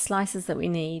at the slices that we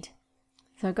need.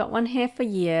 So I've got one here for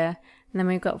year, and then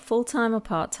we've got full-time or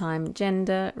part-time,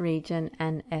 gender, region,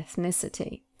 and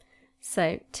ethnicity.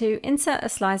 So to insert a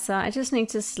slicer, I just need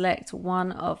to select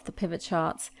one of the pivot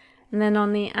charts, and then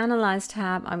on the Analyze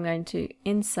tab, I'm going to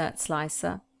Insert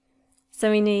Slicer.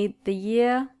 So we need the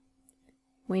year,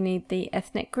 we need the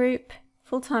ethnic group,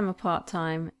 full-time or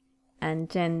part-time,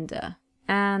 and gender,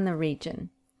 and the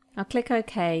region. I'll click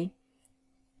OK.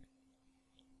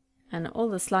 And all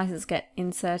the slices get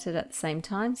inserted at the same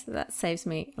time, so that saves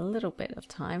me a little bit of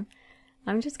time.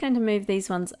 I'm just going to move these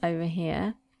ones over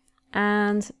here,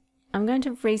 and I'm going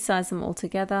to resize them all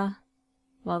together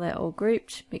while they're all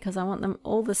grouped because I want them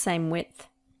all the same width.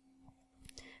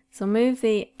 So move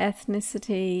the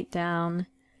ethnicity down,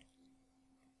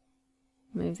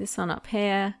 move this one up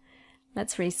here.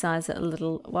 Let's resize it a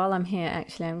little. While I'm here,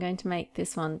 actually, I'm going to make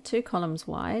this one 2 columns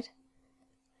wide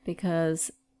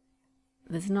because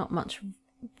there's not much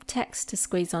text to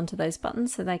squeeze onto those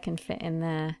buttons, so they can fit in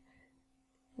there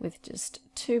with just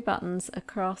 2 buttons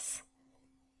across.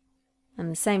 And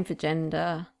the same for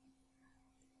gender.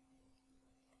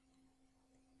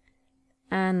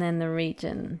 And then the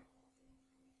region.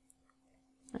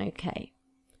 Okay.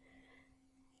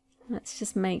 Let's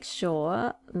just make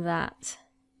sure that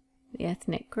the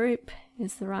ethnic group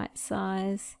is the right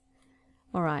size.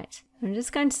 All right, I'm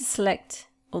just going to select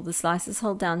all the slices,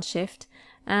 hold down Shift,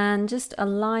 and just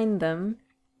align them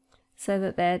so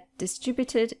that they're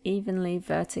distributed evenly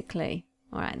vertically.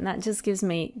 All right, and that just gives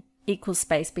me equal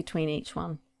space between each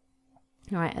one.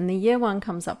 All right, and the year one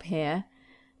comes up here.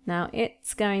 Now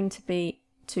it's going to be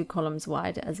 2 columns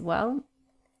wide as well,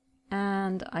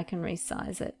 and I can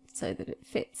resize it so that it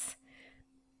fits.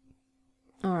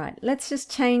 All right, let's just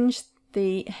change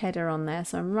the header on there.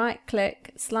 So I'm right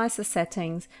click, slicer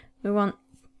settings. We want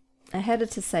a header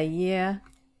to say year,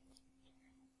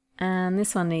 and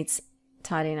this one needs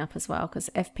tidying up as well because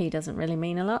FP doesn't really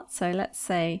mean a lot. So let's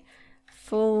say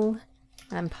full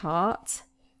and part.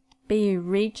 BU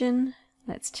region,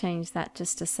 let's change that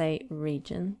just to say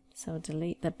region. So I'll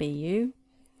delete the BU.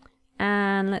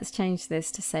 And let's change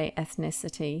this to say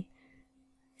ethnicity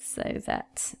so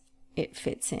that it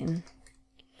fits in.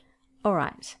 All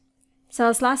right, so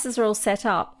our slices are all set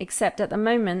up, except at the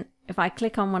moment, if I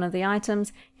click on one of the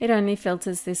items, it only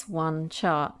filters this one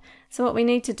chart. So what we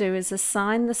need to do is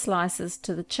assign the slices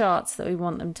to the charts that we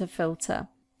want them to filter.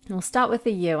 We'll start with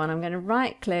the year one. I'm going to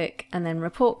right click and then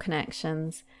report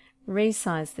connections,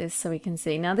 resize this so we can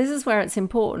see. Now this is where it's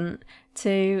important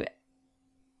to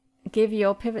give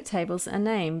your pivot tables a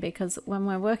name, because when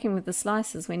we're working with the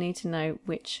slices, we need to know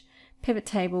which pivot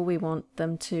table we want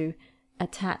them to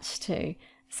attach to.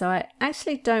 So I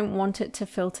actually don't want it to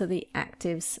filter the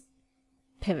actives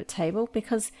pivot table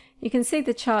because you can see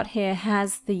the chart here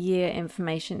has the year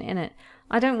information in it.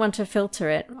 I don't want to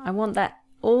filter it. I want that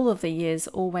all of the years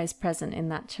always present in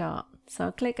that chart. So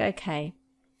I'll click OK.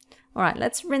 All right,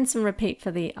 let's rinse and repeat for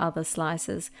the other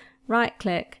slices. Right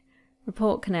click,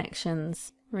 report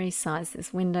connections, resize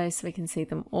this window so we can see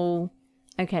them all.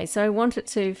 Okay, so I want it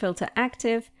to filter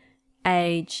active,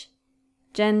 age,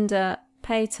 gender,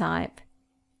 pay type,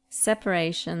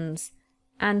 separations,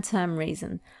 and term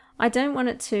reason. I don't want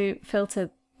it to filter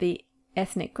the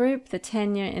ethnic group, the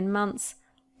tenure in months,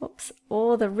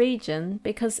 or the region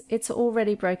because it's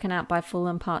already broken out by full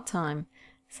and part-time.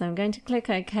 So I'm going to click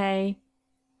OK.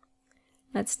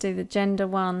 Let's do the gender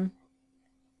one.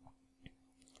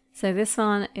 So this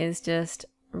one is just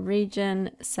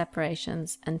region,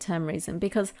 separations, and term reason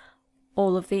because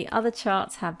all of the other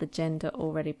charts have the gender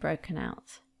already broken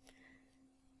out.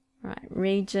 Right,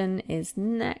 region is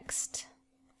next.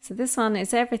 So this one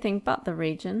is everything but the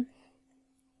region.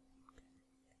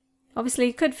 Obviously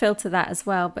you could filter that as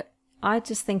well, but I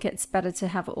just think it's better to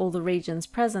have all the regions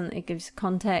present. It gives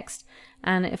context,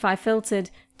 and if I filtered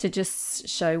to just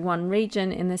show one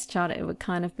region in this chart, it would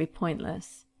kind of be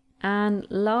pointless. And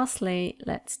lastly,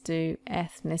 let's do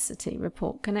ethnicity,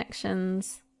 report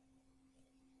connections.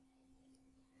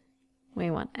 We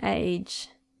want age,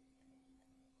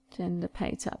 gender,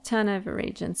 pay type, turnover,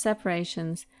 region,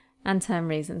 separations, and term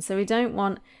reason. So we don't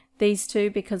want these two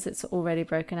because it's already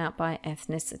broken out by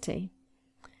ethnicity.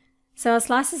 So our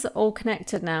slices are all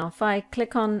connected now. If I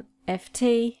click on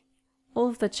FT, all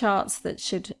of the charts that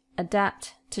should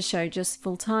adapt to show just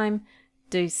full time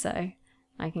do so.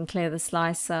 I can clear the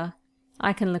slicer.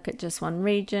 I can look at just one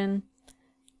region.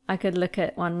 I could look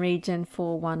at one region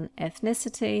for one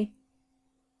ethnicity.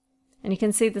 And you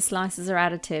can see the slices are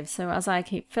additive. So as I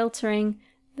keep filtering,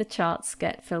 the charts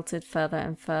get filtered further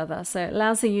and further. So it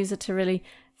allows the user to really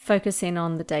focus in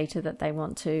on the data that they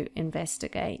want to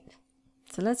investigate.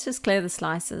 So let's just clear the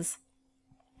slices.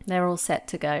 They're all set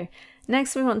to go.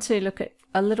 Next, we want to look at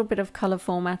a little bit of color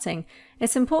formatting.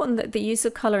 It's important that the use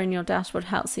of color in your dashboard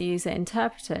helps the user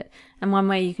interpret it. And one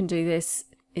way you can do this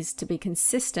is to be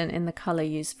consistent in the color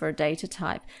used for a data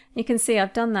type. You can see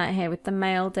I've done that here with the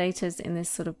male data is in this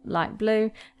sort of light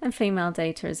blue and female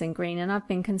data is in green, and I've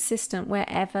been consistent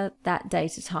wherever that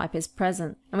data type is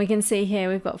present. And we can see here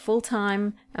we've got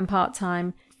full-time and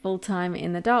part-time, full-time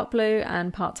in the dark blue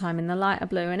and part-time in the lighter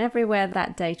blue, and everywhere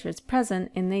that data is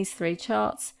present in these three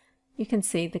charts, you can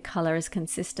see the color is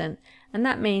consistent. And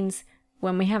that means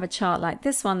when we have a chart like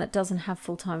this one that doesn't have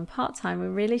full-time and part-time, we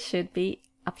really should be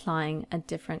applying a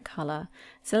different color.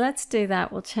 So let's do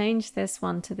that. We'll change this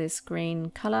one to this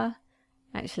green color.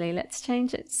 Actually, let's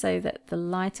change it so that the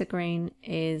lighter green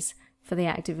is for the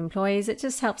active employees. It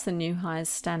just helps the new hires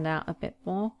stand out a bit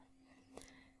more.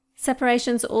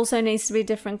 Separations also needs to be a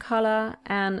different color,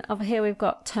 and over here we've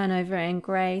got turnover in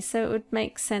gray, so it would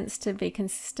make sense to be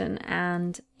consistent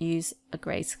and use a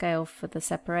grayscale for the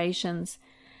separations.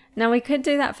 Now we could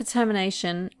do that for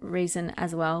termination reason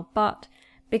as well, but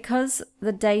because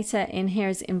the data in here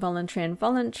is involuntary and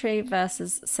voluntary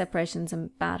versus separations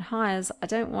and bad hires, I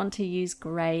don't want to use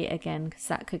gray again because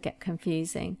that could get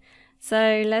confusing.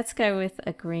 So let's go with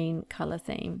a green color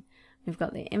theme. We've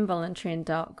got the involuntary in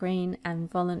dark green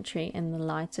and voluntary in the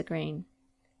lighter green.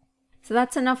 So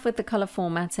that's enough with the color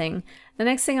formatting. The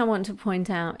next thing I want to point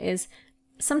out is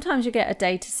sometimes you get a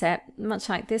data set, much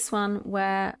like this one,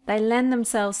 where they lend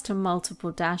themselves to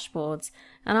multiple dashboards.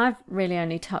 And I've really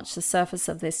only touched the surface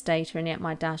of this data, and yet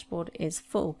my dashboard is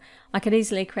full. I could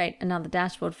easily create another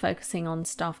dashboard focusing on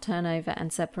staff turnover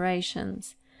and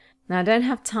separations. Now I don't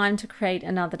have time to create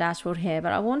another dashboard here,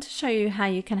 but I want to show you how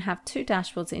you can have two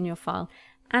dashboards in your file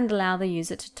and allow the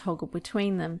user to toggle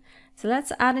between them. So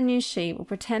let's add a new sheet. We'll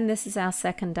pretend this is our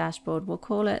second dashboard. We'll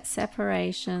call it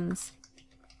Separations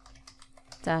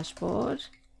Dashboard.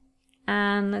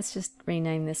 And let's just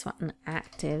rename this one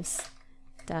Actives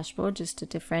Dashboard just to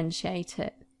differentiate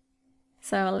it.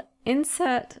 So I'll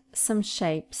insert some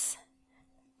shapes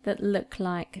that look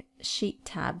like sheet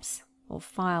tabs or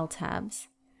file tabs.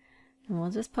 And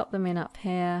we'll just pop them in up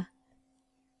here,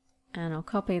 and I'll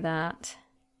copy that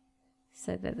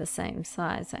so they're the same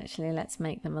size. Actually, let's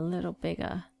make them a little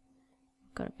bigger.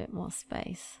 Got a bit more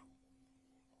space.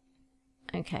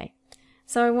 Okay,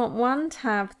 so I want one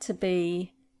tab to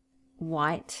be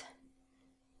white,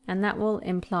 and that will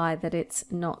imply that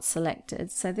it's not selected.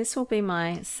 So this will be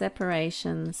my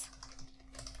Separations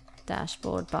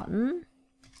Dashboard button,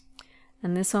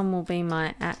 and this one will be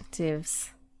my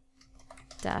Actives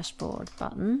Dashboard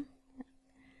button.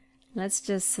 Let's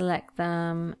just select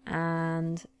them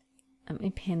and let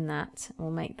me pin that. We'll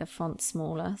make the font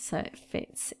smaller so it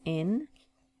fits in.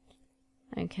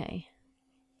 Okay.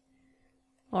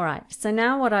 Alright, so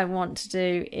now what I want to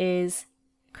do is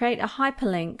create a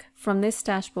hyperlink from this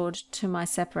dashboard to my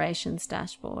separations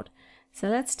dashboard. So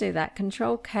let's do that.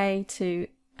 Control K to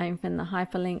open the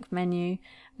hyperlink menu.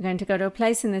 We're going to go to a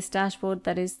place in this dashboard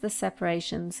that is the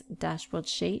separations dashboard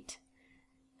sheet.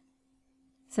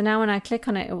 So now when I click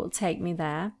on it, it will take me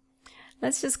there.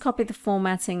 Let's just copy the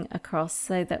formatting across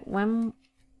so that when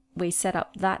we set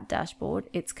up that dashboard,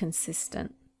 it's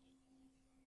consistent.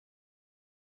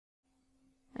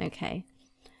 Okay,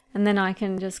 and then I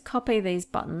can just copy these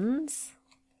buttons.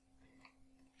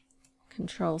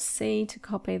 Control C to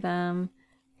copy them.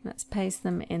 Let's paste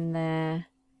them in there.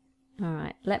 All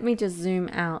right, let me just zoom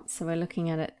out so we're looking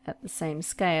at it at the same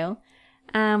scale,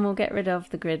 and we'll get rid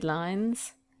of the grid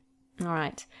lines.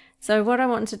 Alright, so what I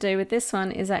want to do with this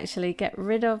one is actually get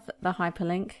rid of the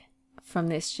hyperlink from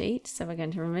this sheet. So we're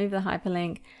going to remove the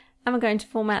hyperlink, and we're going to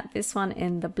format this one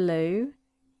in the blue.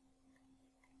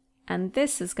 And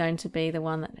this is going to be the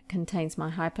one that contains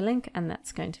my hyperlink, and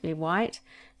that's going to be white.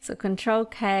 So Control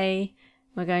K,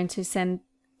 we're going to send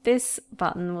this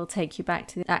button, will take you back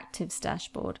to the Actives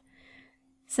dashboard.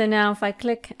 So now if I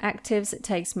click Actives, it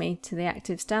takes me to the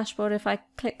Actives dashboard. If I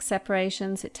click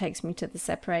Separations, it takes me to the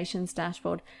Separations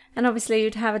dashboard. And obviously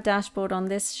you'd have a dashboard on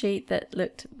this sheet that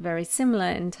looked very similar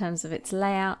in terms of its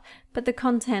layout, but the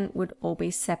content would all be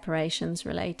separations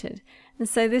related. And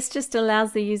so this just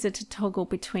allows the user to toggle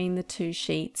between the two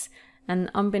sheets. And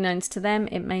unbeknownst to them,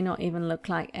 it may not even look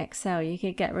like Excel. You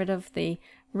could get rid of the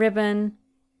ribbon,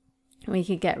 we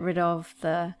could get rid of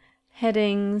the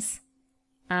headings,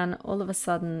 and all of a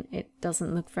sudden it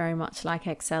doesn't look very much like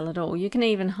Excel at all. You can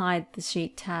even hide the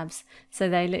sheet tabs, so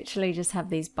they literally just have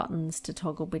these buttons to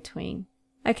toggle between.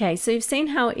 Okay, so you've seen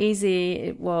how easy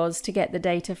it was to get the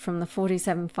data from the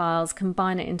 47 files,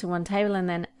 combine it into one table, and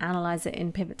then analyze it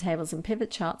in pivot tables and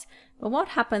pivot charts. But what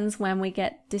happens when we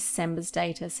get December's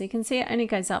data? So you can see it only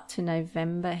goes up to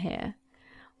November here.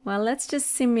 Well, let's just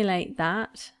simulate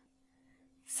that.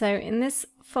 So in this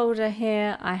folder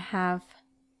here, I have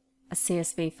a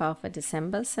CSV file for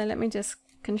December. So let me just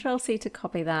Control C to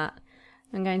copy that.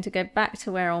 I'm going to go back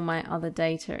to where all my other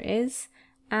data is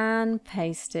and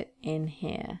paste it in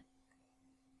here.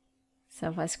 So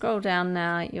if I scroll down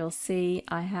now, you'll see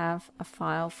I have a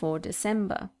file for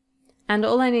December. And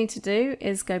all I need to do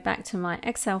is go back to my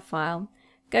Excel file,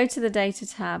 go to the Data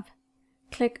tab,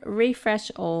 click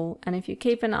Refresh All, and if you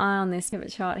keep an eye on this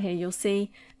pivot chart here, you'll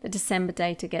see the December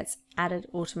data gets added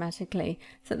automatically.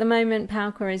 So at the moment,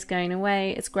 Power Query is going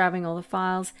away, it's grabbing all the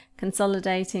files,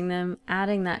 consolidating them,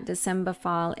 adding that December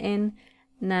file in,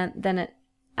 and then it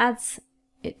adds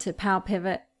it to Power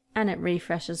Pivot and it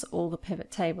refreshes all the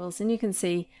pivot tables. And you can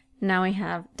see now we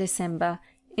have December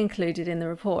included in the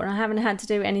report. And I haven't had to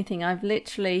do anything. I've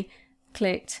literally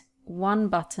clicked one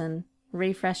button,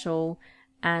 refresh all,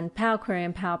 and Power Query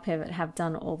and Power Pivot have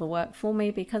done all the work for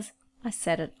me because I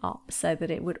set it up so that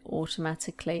it would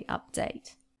automatically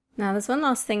update. Now there's one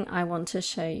last thing I want to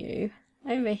show you.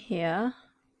 Over here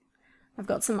I've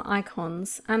got some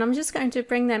icons and I'm just going to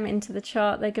bring them into the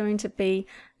chart. They're going to be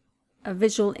a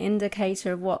visual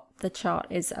indicator of what the chart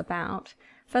is about.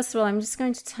 First of all, I'm just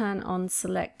going to turn on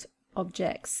select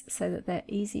objects so that they're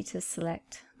easy to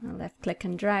select. I'll left click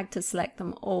and drag to select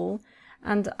them all,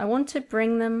 and I want to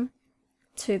bring them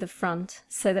to the front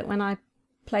so that when I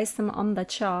place them on the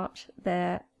chart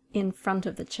they're in front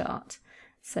of the chart.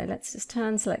 So let's just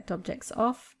turn select objects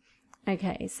off.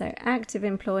 Okay, so active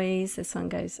employees, this one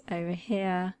goes over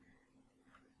here.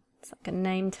 It's like a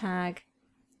name tag.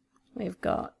 We've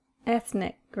got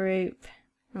ethnic group,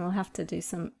 and we'll have to do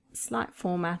some slight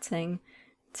formatting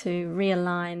to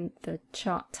realign the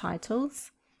chart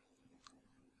titles.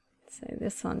 So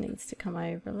this one needs to come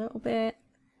over a little bit,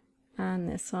 and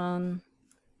this one.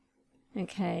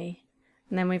 Okay,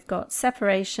 and then we've got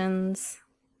separations,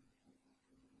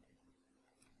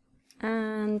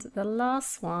 and the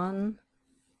last one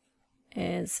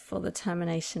is for the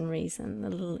termination reason, the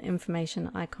little information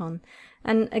icon.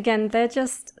 And again, they're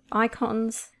just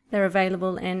icons. They're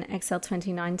available in Excel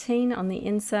 2019 on the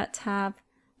Insert tab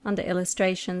under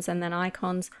Illustrations and then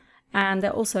Icons, and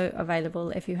they're also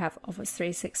available if you have Office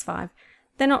 365.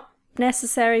 They're not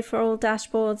necessary for all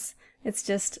dashboards, it's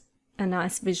just a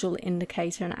nice visual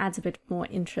indicator and adds a bit more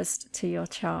interest to your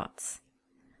charts.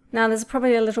 Now there's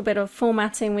probably a little bit of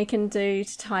formatting we can do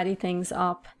to tidy things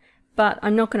up, but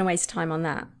I'm not going to waste time on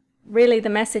that. Really, the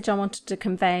message I wanted to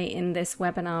convey in this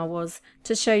webinar was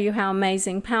to show you how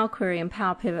amazing Power Query and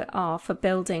Power Pivot are for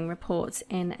building reports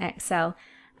in Excel,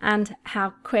 and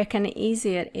how quick and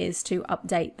easy it is to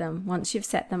update them once you've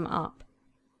set them up.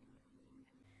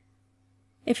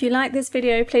 If you like this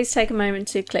video, please take a moment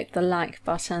to click the like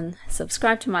button,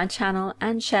 subscribe to my channel,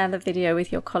 and share the video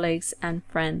with your colleagues and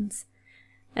friends.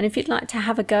 And if you'd like to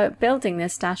have a go at building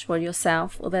this dashboard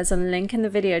yourself, well, there's a link in the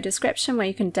video description where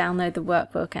you can download the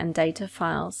workbook and data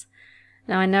files.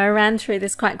 Now I know I ran through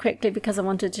this quite quickly because I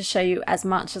wanted to show you as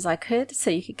much as I could so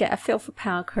you could get a feel for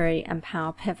Power Query and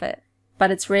Power Pivot,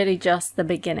 but it's really just the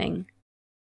beginning.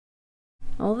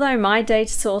 Although my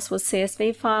data source was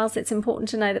CSV files, it's important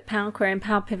to know that Power Query and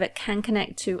Power Pivot can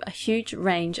connect to a huge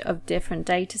range of different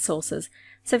data sources.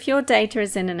 So if your data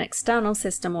is in an external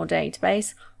system or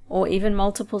database, or even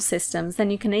multiple systems,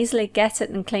 then you can easily get it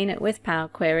and clean it with Power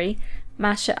Query,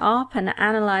 mash it up and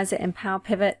analyze it in Power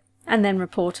Pivot, and then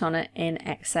report on it in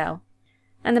Excel.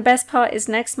 And the best part is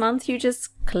next month you just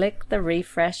click the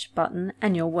refresh button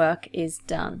and your work is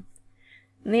done.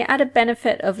 And the added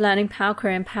benefit of learning Power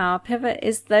Query and Power Pivot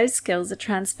is those skills are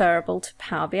transferable to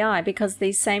Power BI because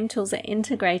these same tools are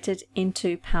integrated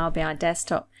into Power BI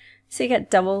Desktop, so you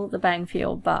get double the bang for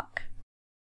your buck.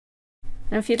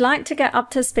 Now if you'd like to get up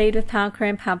to speed with Power Query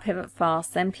and Power Pivot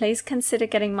fast, then please consider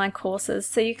getting my courses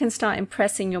so you can start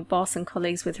impressing your boss and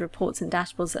colleagues with reports and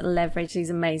dashboards that leverage these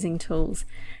amazing tools.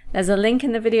 There's a link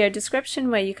in the video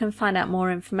description where you can find out more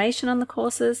information on the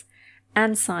courses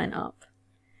and sign up.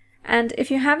 And if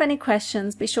you have any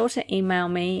questions, be sure to email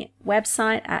me,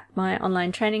 website at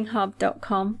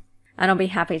myonlinetraininghub.com, and I'll be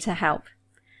happy to help.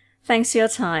 Thanks for your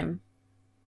time.